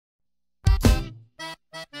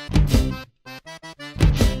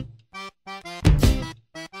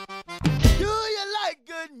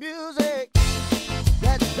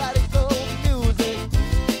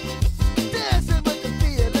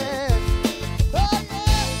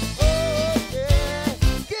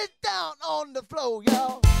flow,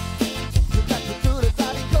 y'all. You got to do the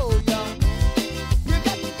body go, y'all. You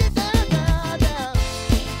got to get down, down, down.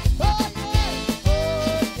 Oh yeah,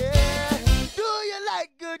 oh yeah. Do you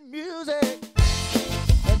like good music?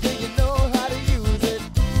 And do you know how to use it?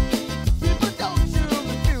 People don't you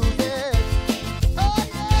refuse it. Oh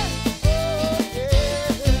yeah, oh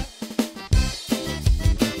yeah.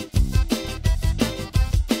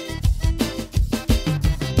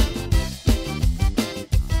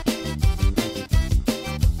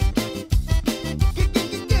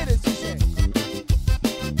 Get it, Sushi.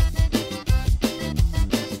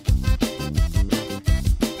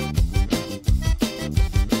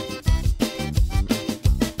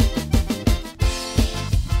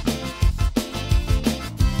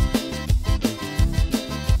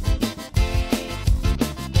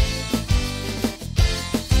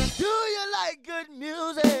 Do you like good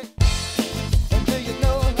music? And do you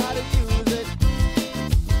know how to use it?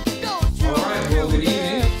 Don't you Alright, well, good refuse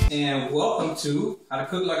it? evening, and welcome to How to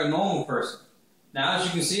Cook Like a Normal Person. Now, as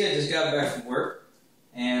you can see, I just got back from work,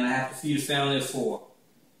 and I have to feed a family of 4.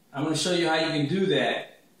 I'm going to show you how you can do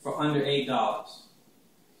that for under $8.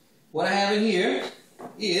 What I have in here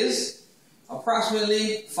is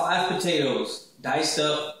approximately 5 potatoes, diced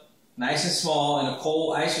up, nice and small, in a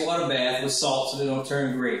cold ice water bath with salt so they don't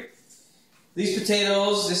turn gray. These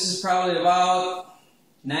potatoes, this is probably about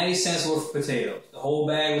 90 cents worth of potatoes. The whole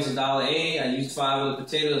bag was $1.80. I used 5 of the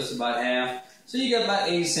potatoes, that's about half. So you got about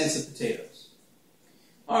 80 cents of potatoes.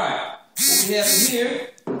 Alright, what we have in here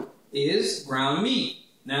is ground meat.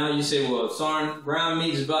 Now you say, well, Sarn, ground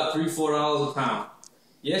meat is about $3 or $4 a pound.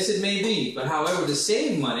 Yes, it may be, but however, to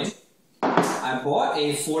save money, I bought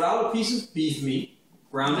a $4 piece of beef meat,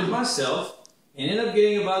 ground it myself, and ended up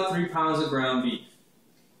getting about 3 pounds of ground beef.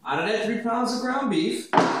 Out of that 3 pounds of ground beef,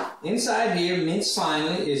 inside here, minced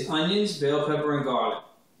finely, is onions, bell pepper, and garlic.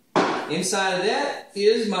 Inside of that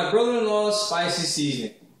is my brother-in-law's spicy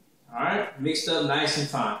seasoning. Alright, mixed up nice and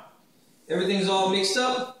fine. Everything's all mixed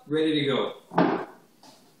up, ready to go.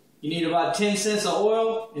 You need about 10 cents of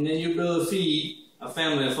oil, and then you'll be able to feed a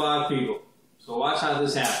family of 5 people. So watch how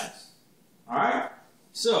this happens. Alright?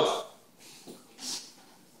 So,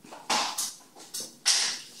 let's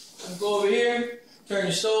go over here, turn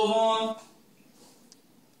your stove on,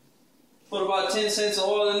 put about 10 cents of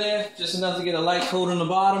oil in there, just enough to get a light coat on the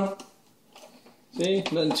bottom. See?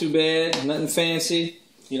 Nothing too bad, nothing fancy.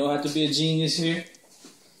 You don't have to be a genius here.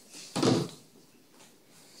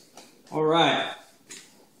 Alright.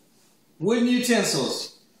 Wooden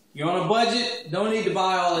utensils. You're on a budget, don't need to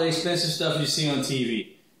buy all the expensive stuff you see on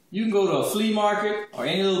TV. You can go to a flea market or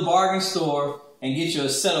any little bargain store and get you a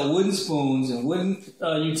set of wooden spoons and wooden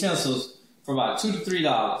utensils for about $2 to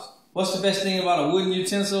 $3. What's the best thing about a wooden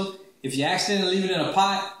utensil? If you accidentally leave it in a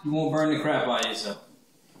pot, you won't burn the crap out of yourself.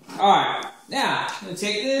 Alright, now, I'm going to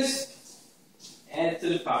take this, add it to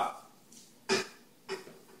the pot.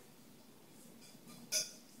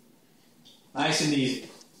 Nice and easy.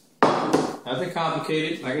 Nothing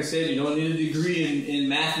complicated. Like I said, you don't need a degree in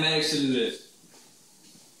mathematics to do this.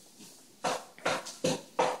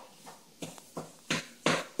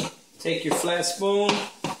 Take your flat spoon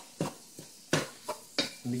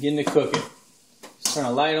and begin to cook it. Just turn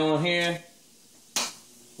a light on here. A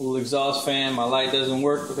little exhaust fan. My light doesn't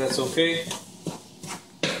work, but that's okay.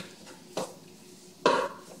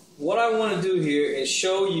 What I want to do here is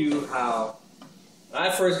show you how, when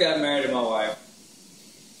I first got married to my wife,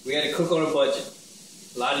 we had to cook on a budget.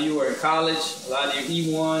 A lot of you are in college, a lot of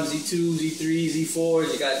you E1s, E2s, E3s,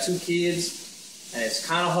 E4s, you got 2 kids, and it's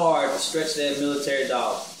kind of hard to stretch that military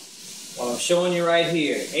dollar. Well, I'm showing you right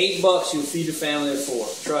here, $8 you'll feed a family of 4,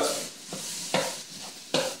 trust me.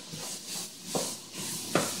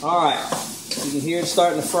 Alright, you can hear it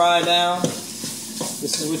starting to fry down.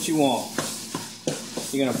 This is what you want.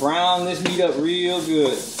 You're going to brown this meat up real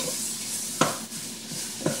good.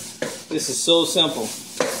 This is so simple.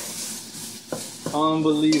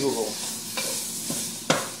 Unbelievable.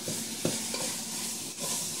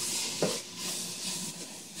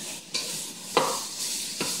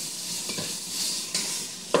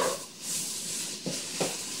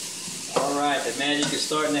 Alright, the magic is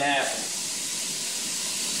starting to happen.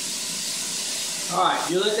 Alright,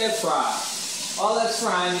 you let that fry. While that's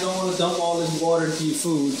frying, you don't want to dump all this water into your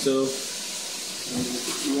food, so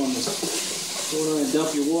you want to go down and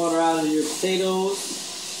dump your water out of your potatoes.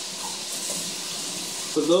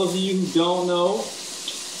 For those of you who don't know,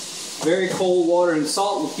 very cold water and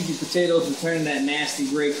salt will keep your potatoes from turning that nasty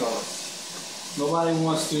gray color. Nobody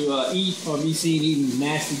wants to eat or be seen eating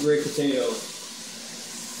nasty gray potatoes.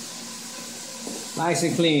 Nice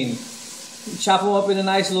and clean. Chop them up into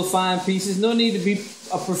nice little fine pieces. No need to be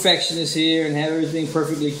a perfectionist here and have everything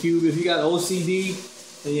perfectly cubed. If you got OCD,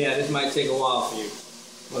 then yeah, this might take a while for you.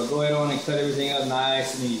 But go ahead on and cut everything up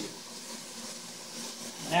nice and easy.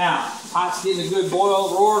 Now, pot's getting a good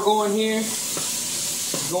boil roar going here.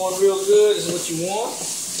 It's going real good. This is what you want.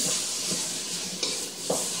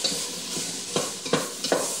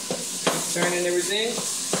 Turning everything.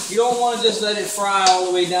 You don't want to just let it fry all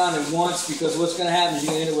the way down at once, because what's going to happen is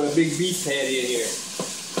you're going to end up with a big beef patty in here.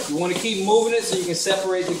 You want to keep moving it so you can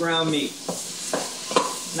separate the ground meat.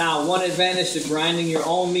 Now, one advantage to grinding your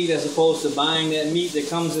own meat as opposed to buying that meat that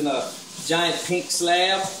comes in a giant pink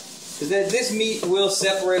slab is that this meat will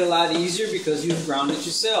separate a lot easier because you've ground it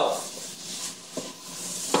yourself.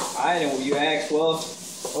 Alright, and when you ask, well,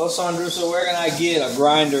 Sandra, so where can I get a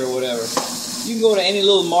grinder or whatever? You can go to any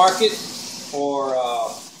little market or,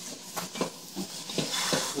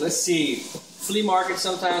 let's see, flea markets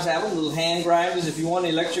sometimes have them, little hand grinders. If you want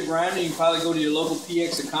an electric grinder, you can probably go to your local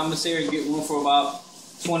PX or commissary and get one for about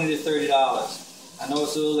 $20 to $30. I know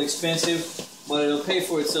it's a little expensive, but it'll pay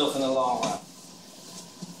for itself in the long run.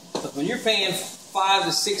 But when you're paying $5 to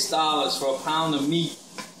 $6 for a pound of meat,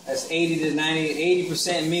 that's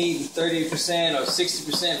 80% meat and 30% or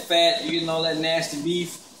 60% fat, you're getting all that nasty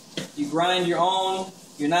beef. You grind your own,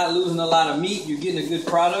 you're not losing a lot of meat, you're getting a good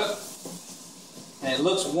product, and it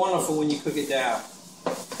looks wonderful when you cook it down.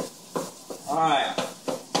 Alright,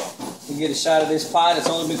 you get a shot of this pot. It's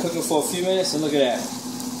only been cooking for a few minutes, and look at that.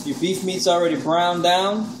 Your beef meat's already browned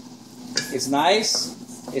down. It's nice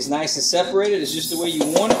and separated. It's just the way you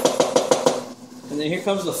want it. And then here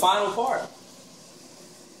comes the final part.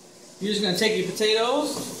 You're just going to take your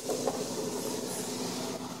potatoes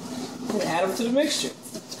and add them to the mixture.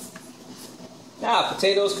 Now,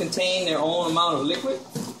 potatoes contain their own amount of liquid,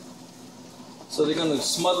 so they're going to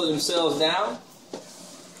smother themselves down.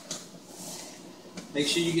 Make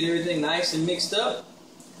sure you get everything nice and mixed up.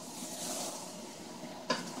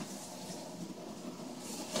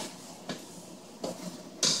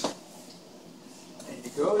 There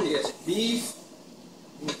you go. You got your beef,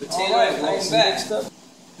 your potato, nice and mixed up.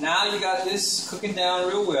 Now you got this cooking down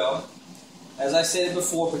real well. As I said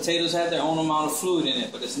before, potatoes have their own amount of fluid in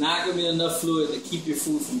it, but it's not going to be enough fluid to keep your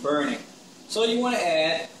food from burning. So you want to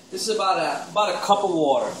add, this is about a cup of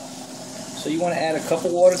water. So you want to add a cup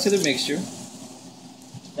of water to the mixture.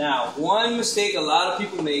 Now, one mistake a lot of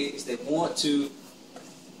people make is they want to,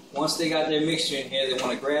 once they got their mixture in here, they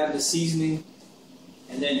want to grab the seasoning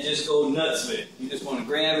and then just go nuts with it. You just want to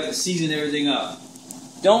grab it and season everything up.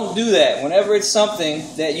 Don't do that. Whenever it's something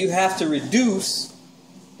that you have to reduce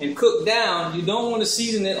and cook down, you don't want to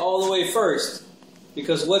season it all the way first.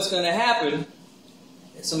 Because what's going to happen,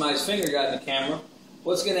 if somebody's finger got in the camera,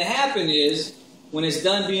 what's going to happen is, when it's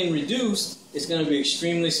done being reduced, it's going to be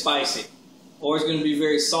extremely spicy. Or it's going to be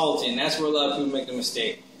very salty, and that's where a lot of people make the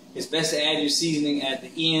mistake. It's best to add your seasoning at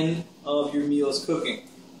the end of your meal's cooking.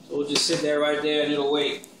 So we'll just sit there right there and it'll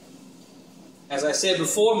wait. As I said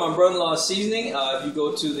before, my brother-in-law's seasoning, if you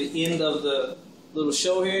go to the end of the little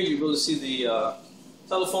show here, you'll be able to see the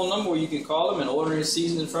telephone number where you can call him and order his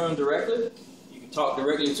seasoning from him directly. You can talk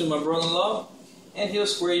directly to my brother-in-law, and he'll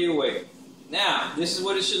square you away. Now, this is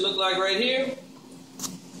what it should look like right here.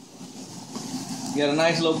 You got a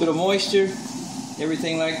nice little bit of moisture,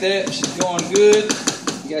 everything like that. She's going good.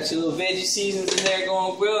 You got your little veggie seasons in there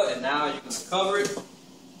going well, and now you're going to cover it,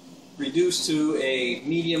 reduce to a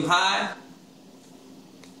medium high,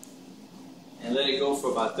 and let it go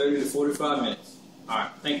for about 30 to 45 minutes. All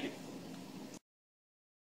right, thank you.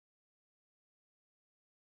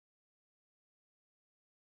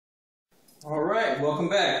 All right, welcome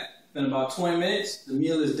back. It's been about 20 minutes. The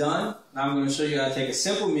meal is done. Now I'm going to show you how to take a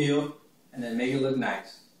simple meal and then make it look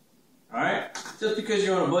nice. All right? Just because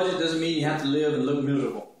you're on a budget doesn't mean you have to live and look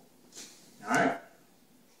miserable. All right?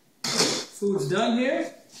 Food's done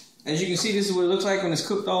here. As you can see, this is what it looks like when it's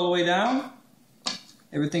cooked all the way down.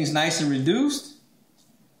 Everything's nice and reduced.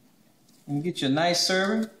 And you get your nice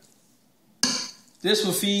serving. This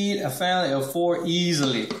will feed a family of 4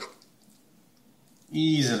 easily.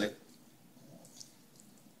 Easily.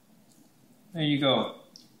 There you go.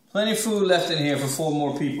 Plenty of food left in here for 4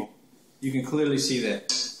 more people. You can clearly see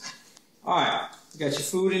that. Alright, you got your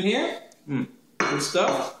food in here. Good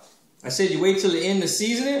stuff. I said you wait till the end to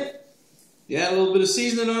season it. You add a little bit of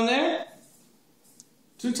seasoning on there.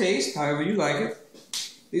 To taste, however you like it.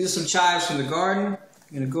 These are some chives from the garden.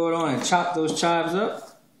 I'm going to go on and chop those chives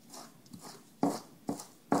up.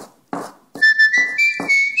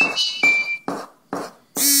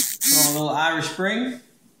 Throw a little Irish Spring.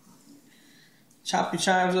 Chop your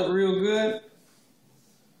chives up real good.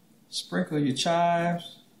 Sprinkle your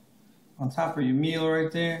chives on top of your meal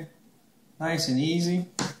right there. Nice and easy.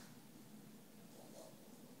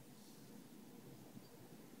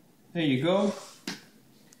 There you go.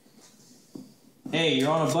 Hey,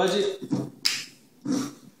 you're on a budget.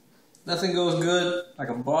 Nothing goes good like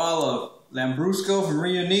a bottle of Lambrusco from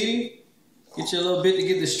Rio Niti. Get you a little bit to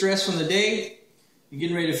get the stress from the day. You're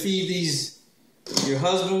getting ready to feed your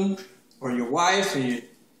husband or your wife or your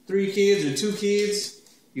 3 kids or 2 kids.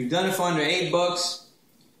 You've done it for under $8.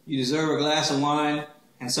 You deserve a glass of wine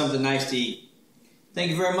and something nice to eat. Thank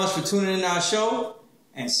you very much for tuning in to our show,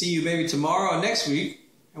 and see you maybe tomorrow or next week,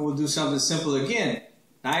 and we'll do something simple again.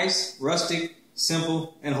 Nice, rustic,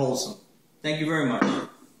 simple, and wholesome. Thank you very much.